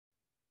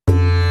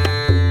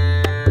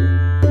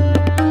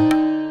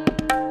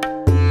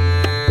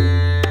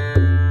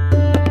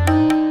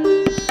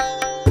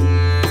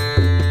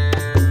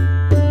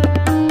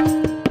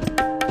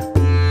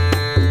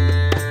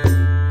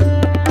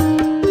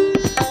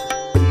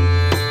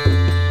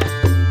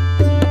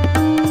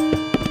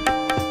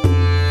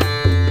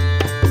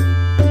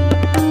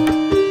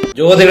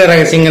ஜோதிட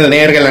ரகசியங்கள்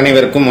நேயர்கள்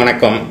அனைவருக்கும்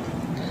வணக்கம்.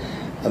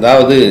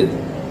 அதாவது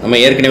நம்ம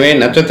ஏற்கனவே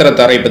நட்சத்திர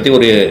தாரை பற்றி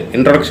ஒரு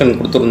இன்ட்ரோடக்ஷன்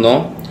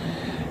கொடுத்துருந்தோம்.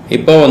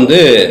 இப்போ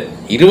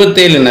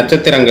 27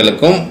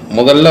 நட்சத்திரங்களுக்கும்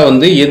முதல்ல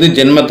எது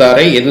ஜென்ம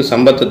தாரை, எது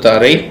சம்பத்து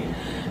தாரை,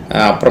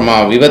 அப்புறமா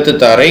விபத்து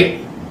தாரை,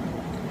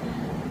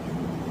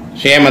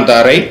 ஷேம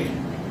தாரை,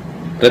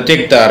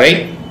 பிரத்யக் தாரை,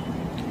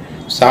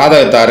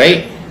 சாதக தாரை,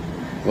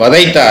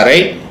 வதை தாரை,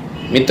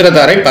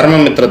 மித்திரதாரை,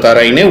 பரமமித்திர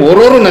தாரைன்னு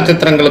ஒரு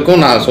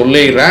நட்சத்திரங்களுக்கும் நான்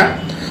சொல்லிடுறேன்.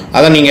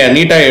 அதை நீங்கள்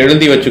நீட்டாக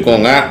எழுதி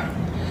வச்சுக்கோங்க.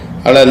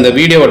 அதில் இந்த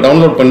வீடியோவை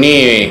டவுன்லோட் பண்ணி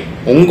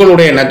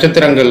உங்களுடைய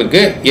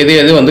நட்சத்திரங்களுக்கு எது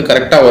எது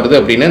கரெக்டாக வருது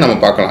அப்படின்னு நம்ம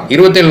பார்க்கலாம்.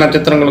 27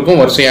 நட்சத்திரங்களுக்கும்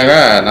வரிசையாக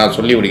நான்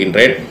சொல்லி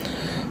விடுகின்றேன்.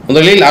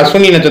 முதலில்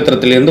அஸ்வினி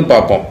நட்சத்திரத்திலிருந்து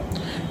பார்ப்போம்.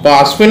 இப்போ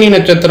அஸ்வினி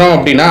நட்சத்திரம்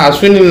அப்படின்னா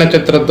அஸ்வினி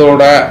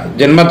நட்சத்திரத்தோட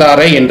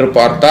ஜென்மதாரை என்று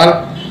பார்த்தால்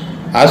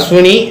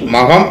அஸ்வினி,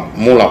 மகம்,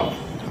 மூலம்.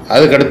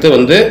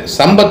 அதுக்கடுத்து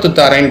சம்பத்து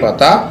தாரைன்னு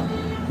பார்த்தா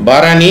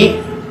பரணி,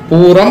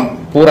 பூரம்,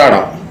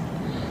 பூராடம்.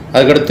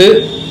 அதுக்கடுத்து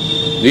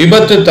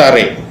விபத்து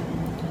தாரை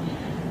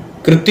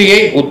கிருத்திகை,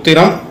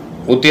 உத்திரம்,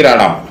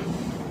 உத்திராடம்.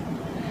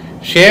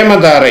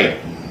 ஷேமதாரை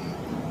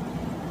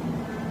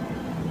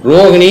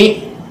ரோகிணி,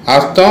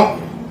 அஸ்தம்,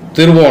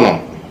 திருவோணம்.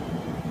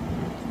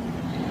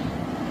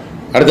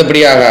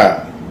 அடுத்தபடியாக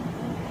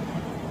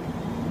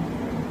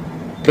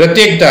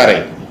பிரத்யக் தாரை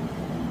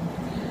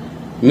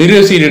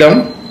மிருகசீரிடம்,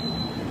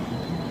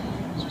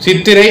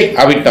 சித்திரை,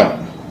 அவிட்டம்.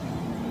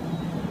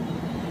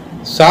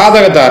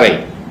 சாதக தாரை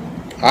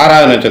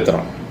 6வது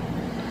நட்சத்திரம்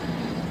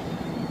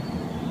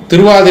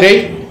திருவாதிரை,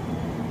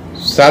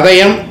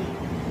 சதயம்,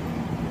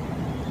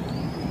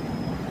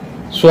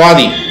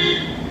 சுவாதி.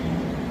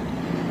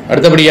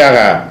 அடுத்தபடியாக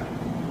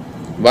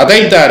வதை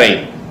தாரை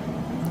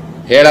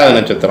 7வது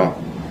நட்சத்திரம்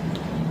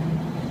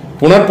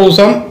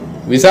புனர்பூசம்,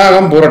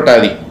 விசாகம்,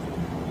 பூரட்டாதி.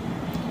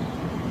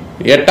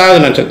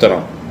 8வது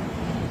நட்சத்திரம்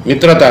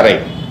மித்திரதாரை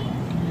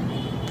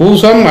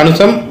பூசம்,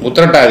 அனுசம்,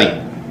 உத்திரட்டாதி.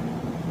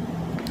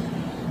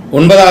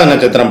 9வது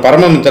நட்சத்திரம்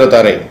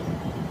பரமமித்திரதாரை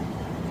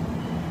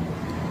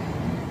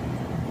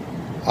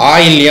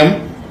ஆயில்யம்,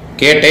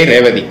 கேட்டை,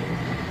 ரேவதி.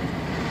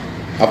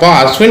 அப்போ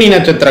அஸ்வினி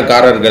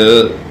நட்சத்திரக்காரர்கள்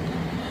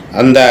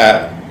அந்த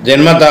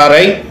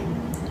ஜென்மதாரை,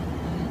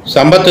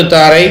 சம்பத்து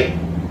தாரை,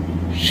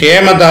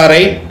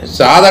 ஷேமதாரை,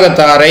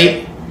 சாதகத்தாரை,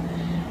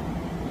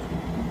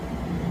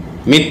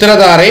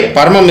 மித்திரதாரை,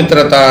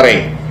 பரமமித்திரதாரை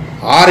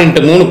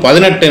 6x3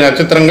 18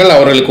 நட்சத்திரங்கள்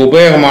அவர்களுக்கு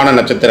உபயோகமான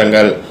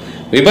நட்சத்திரங்கள்.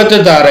 விபத்து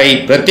தாரை,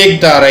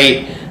 பிரத்யக் தாரை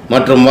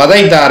மற்றும்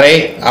வதை தாரை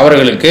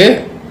அவர்களுக்கு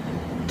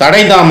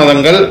தடை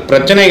தாமதங்கள்,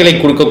 பிரச்சனைகளை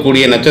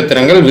கொடுக்கக்கூடிய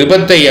நட்சத்திரங்கள்,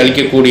 விபத்தை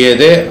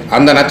அளிக்கக்கூடியது.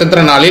 அந்த நட்சத்திர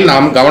நாளில்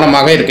நாம்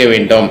கவனமாக இருக்க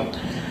வேண்டும்.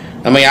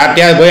 நம்ம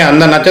யார்ட்டையாவது போய்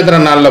அந்த நட்சத்திர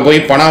நாளில் போய்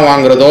பணம்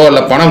வாங்குறதோ,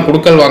 இல்லை பணம்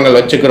கொடுக்கல் வாங்கல்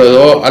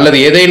வச்சுக்கிறதோ, அல்லது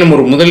ஏதேனும்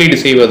ஒரு முதலீடு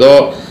செய்வதோ,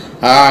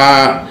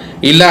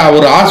 இல்லை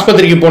ஒரு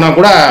ஆஸ்பத்திரிக்கு போனால்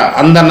கூட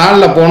அந்த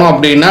நாளில் போனோம்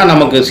அப்படின்னா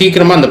நமக்கு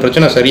சீக்கிரமாக அந்த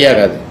பிரச்சனை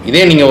சரியாகாது.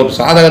 இதே நீங்கள் ஒரு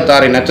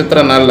சாதகத்தாரை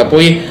நட்சத்திர நாளில்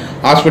போய்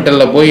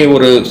ஹாஸ்பிட்டலில் போய்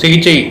ஒரு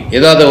சிகிச்சை,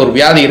 ஏதாவது ஒரு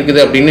வியாதி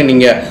இருக்குது அப்படின்னு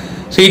நீங்கள்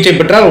சிகிச்சை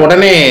பெற்றால்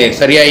உடனே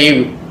சரியாகி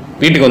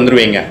வீட்டுக்கு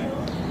வந்துடுவீங்க.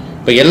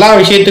 இப்போ எல்லா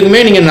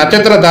விஷயத்துக்குமே நீங்கள்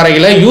நட்சத்திர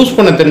தாரைகளை யூஸ்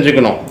பண்ண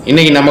தெரிஞ்சுக்கணும்.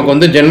 இன்றைக்கி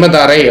நமக்கு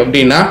ஜென்மதாரை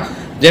அப்படின்னா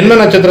ஜென்ம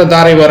நட்சத்திர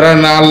தாரை வர்ற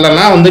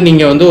நாள்லாம்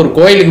நீங்கள் ஒரு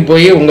கோயிலுக்கு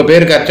போய் உங்கள்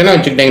பேருக்கு அர்ச்சனை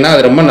வச்சுக்கிட்டிங்கன்னா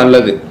அது ரொம்ப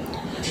நல்லது.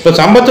 இப்போ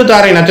சம்பத்து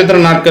தாரை நட்சத்திர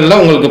நாட்களில்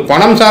உங்களுக்கு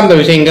பணம் சார்ந்த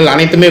விஷயங்கள்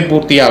அனைத்துமே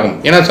பூர்த்தியாகும்.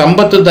 ஏன்னா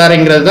சம்பத்து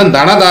தாரைங்கிறது தான்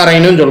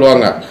தனதாரைன்னு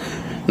சொல்லுவாங்க.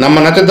 நம்ம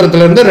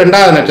நட்சத்திரத்திலேருந்து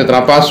 2வது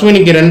நட்சத்திரம். அப்போ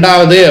அஸ்வினிக்கு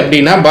 2வது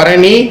அப்படின்னா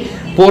பரணி,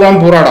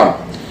 பூரம், பூராடம்.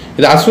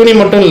 இது அஸ்வினி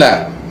மட்டும் இல்லை,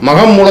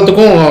 மகம்,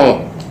 மூலத்துக்கும்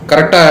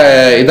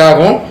கரெக்டாக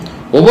இதாகும்.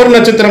 ஒவ்வொரு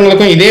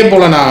நட்சத்திரங்களுக்கும் இதே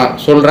போல் நான்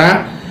சொல்கிறேன்.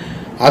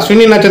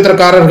 அஸ்வினி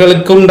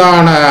நட்சத்திரக்காரர்களுக்கு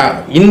உண்டான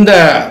இந்த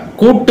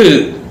கூட்டு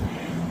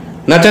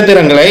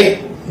நட்சத்திரங்களை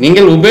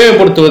நீங்கள்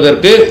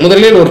உபயோகப்படுத்துவதற்கு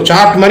முதலில் ஒரு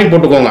சார்ட் மாதிரி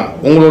போட்டுக்கோங்க.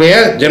 உங்களுடைய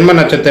ஜென்ம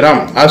நட்சத்திரம்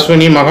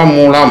அஸ்வினி, மகம்,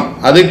 மூலம்,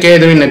 அது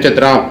கேதுவின்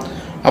நட்சத்திரம்.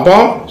 அப்போ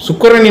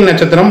சுக்கிரனின்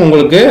நட்சத்திரம்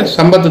உங்களுக்கு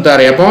சம்பத்து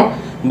தாரை. அப்போ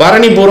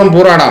பரணி, பூரம்,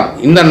 பூராடம்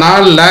இந்த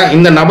நாளில்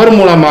இந்த நபர்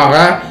மூலமாக,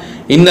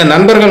 இந்த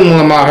நண்பர்கள்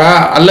மூலமாக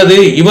அல்லது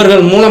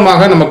இவர்கள்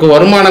மூலமாக நமக்கு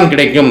வருமானம்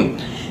கிடைக்கும்.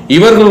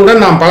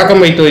 இவர்களுடன் நாம்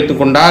பழக்கம் வைத்துக்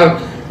கொண்டால்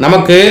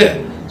நமக்கு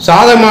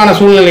சாதகமான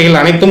சூழ்நிலைகள்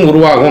அனைத்தும்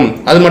உருவாகும்.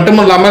 அது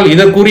மட்டுமல்லாமல்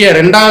இதற்குரிய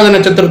 2வது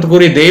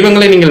நட்சத்திரத்துக்குரிய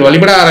தெய்வங்களை நீங்கள்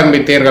வழிபட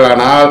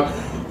ஆரம்பித்தீர்களானால்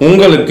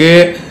உங்களுக்கு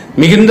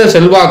மிகுந்த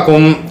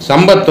செல்வாக்கும்,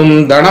 சம்பத்தும்,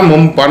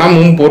 தனமும்,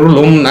 பணமும்,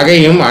 பொருளும்,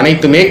 நகையும்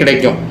அனைத்துமே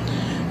கிடைக்கும்.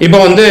 இப்போ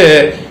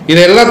இது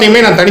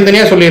எல்லாத்தையுமே நான்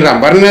தனித்தனியாக சொல்லிடுறேன்.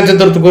 பரணி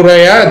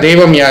நட்சத்திரத்துக்குரிய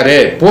தெய்வம் யாரு,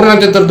 பூர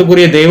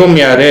நட்சத்திரத்துக்குரிய தெய்வம்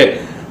யாரு,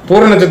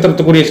 பூர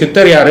நட்சத்திரத்துக்குரிய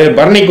சித்தர் யாரு,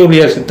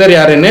 பரணிக்குரிய சித்தர்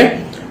யாருன்னு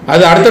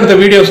அது அடுத்தடுத்த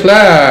வீடியோஸில்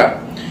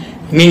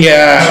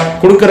நீங்கள்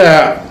கொடுக்குற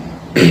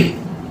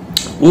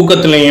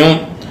ஊக்கத்துலேயும்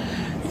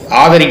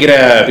ஆதரிக்கிற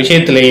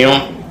விஷயத்துலேயும்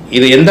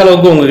இது எந்த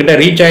அளவுக்கு உங்ககிட்ட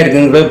ரீச்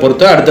ஆகிருக்குங்கிறத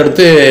பொறுத்து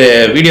அடுத்தடுத்து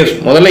வீடியோஸ்.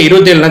 முதல்ல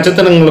 27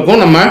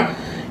 நட்சத்திரங்களுக்கும் நம்ம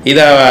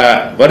இதை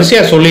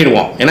வரிசையாக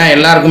சொல்லிடுவோம். ஏன்னா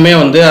எல்லாருக்குமே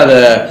அதை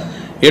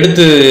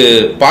எடுத்து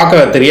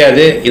பார்க்க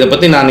தெரியாது. இதை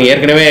பற்றி நான்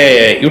ஏற்கனவே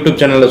யூடியூப்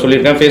சேனலில்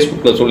சொல்லியிருக்கேன்,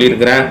 ஃபேஸ்புக்கில்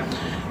சொல்லியிருக்கிறேன்,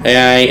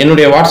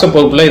 என்னுடைய வாட்ஸ்அப்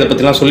வகுப்பில் இதை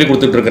பற்றிலாம் சொல்லி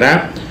கொடுத்துட்ருக்குறேன்.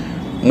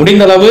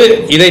 முடிந்தளவு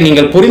இதை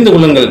நீங்கள் புரிந்து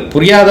கொள்ளுங்கள்.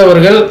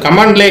 புரியாதவர்கள்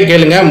கமெண்ட்லேயே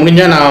கேளுங்க,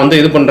 முடிஞ்சால் நான் வந்து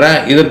இது பண்ணுறேன்.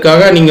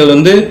 இதற்காக நீங்கள்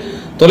வந்து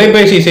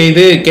தொலைபேசி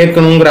செய்து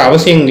கேட்கணுங்கிற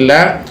அவசியம்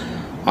இல்லை.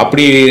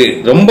 அப்படி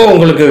ரொம்ப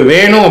உங்களுக்கு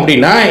வேணும்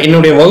அப்படின்னா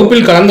என்னுடைய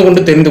வகுப்பில் கலந்து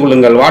கொண்டு தெரிந்து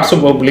கொள்ளுங்கள்.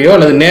 வாட்ஸ்அப் வகுப்புலையோ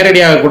அல்லது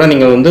நேரடியாக கூட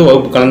நீங்கள் வந்து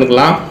வகுப்பு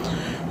கலந்துக்கலாம்.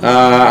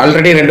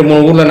 ஆல்ரெடி 2-3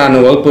 ஊரில்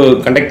நான் வகுப்பு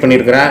கண்டக்ட்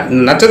பண்ணியிருக்கிறேன்.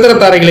 நட்சத்திர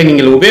தாரைகளை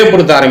நீங்கள்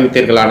உபயோகப்படுத்த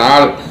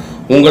ஆரம்பித்தீர்களானால்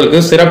உங்களுக்கு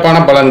சிறப்பான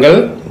பலன்கள்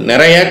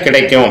நிறைய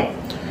கிடைக்கும்.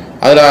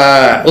 அதில்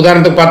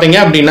உதாரணத்துக்கு பார்த்தீங்க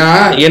அப்படின்னா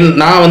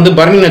நான் வந்து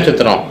பரணி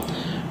நட்சத்திரம்,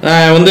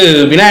 நான் வந்து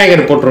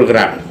விநாயகர்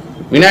போட்டிருக்கிறேன்.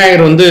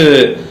 விநாயகர் வந்து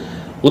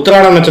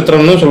உத்திராட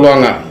நட்சத்திரம்னு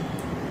சொல்லுவாங்க.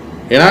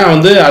 ஏன்னா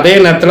வந்து அதே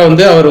நேரத்தில்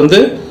வந்து அவர் வந்து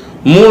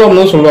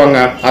மூலம்னு சொல்லுவாங்க,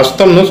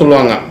 அஸ்தம்னு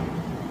சொல்லுவாங்க.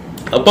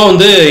 அப்போ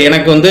வந்து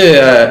எனக்கு வந்து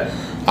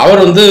அவர்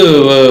வந்து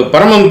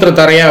பரமமித்திர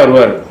தாரையாக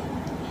வருவார்.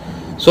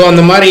 ஸோ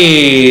அந்த மாதிரி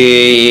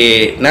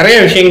நிறைய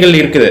விஷயங்கள்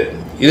இருக்குது.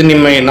 இது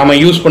நம்ம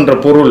யூஸ் பண்ணுற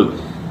பொருள்,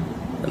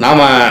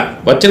 நாம்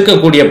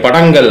வச்சிருக்கக்கூடிய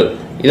படங்கள்,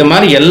 இது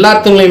மாதிரி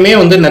எல்லாத்துலேயுமே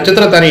வந்து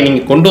நட்சத்திர தாரையை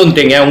நீங்கள் கொண்டு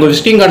வந்துட்டீங்க. உங்கள்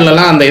விசிட்டிங்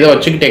கார்டிலலாம் அந்த இதை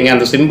வச்சுக்கிட்டீங்க,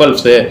 அந்த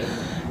சிம்பிள்ஸு,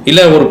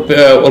 இல்லை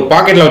ஒரு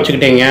பாக்கெட்டில்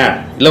வச்சுக்கிட்டீங்க,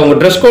 இல்லை உங்கள்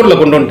ட்ரெஸ் கோடில்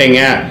கொண்டு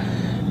வந்துட்டீங்க,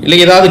 இல்லை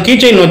ஏதாவது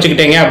கீச்செயின்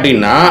வச்சுக்கிட்டீங்க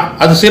அப்படின்னா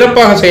அது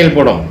சிறப்பாக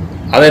செயல்படும்.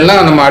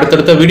 அதெல்லாம் நம்ம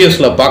அடுத்தடுத்த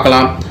வீடியோஸில்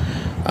பார்க்கலாம்.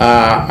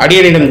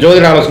 அடியனிடம்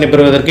ஜோதிட ஆலோசனை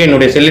பெறுவதற்கு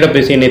என்னுடைய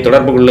செல்லிடப்பேசி எண்ணை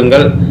தொடர்பு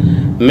கொள்ளுங்கள்.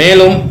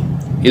 மேலும்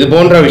இது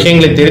போன்ற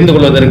விஷயங்களை தெரிந்து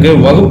கொள்வதற்கு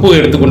வகுப்பு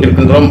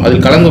எடுத்துக்கொண்டிருக்கின்றோம்.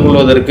 அதில் கலந்து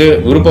கொள்வதற்கு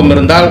விருப்பம்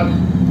இருந்தால்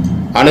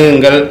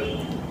அணுகுங்கள்.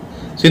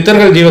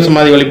 சித்தர்கள்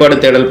ஜீவசமாதி வழிபாடு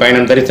தேடல்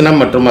பயணம்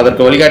தரிசனம் மற்றும்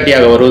அதற்கு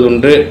வழிகாட்டியாக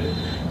வருவதுண்டு.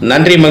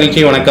 நன்றி,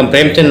 மகிழ்ச்சி, வணக்கம்.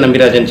 பிரேம்சந்த்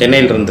நம்பிராஜன்,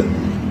 சென்னையிலிருந்து.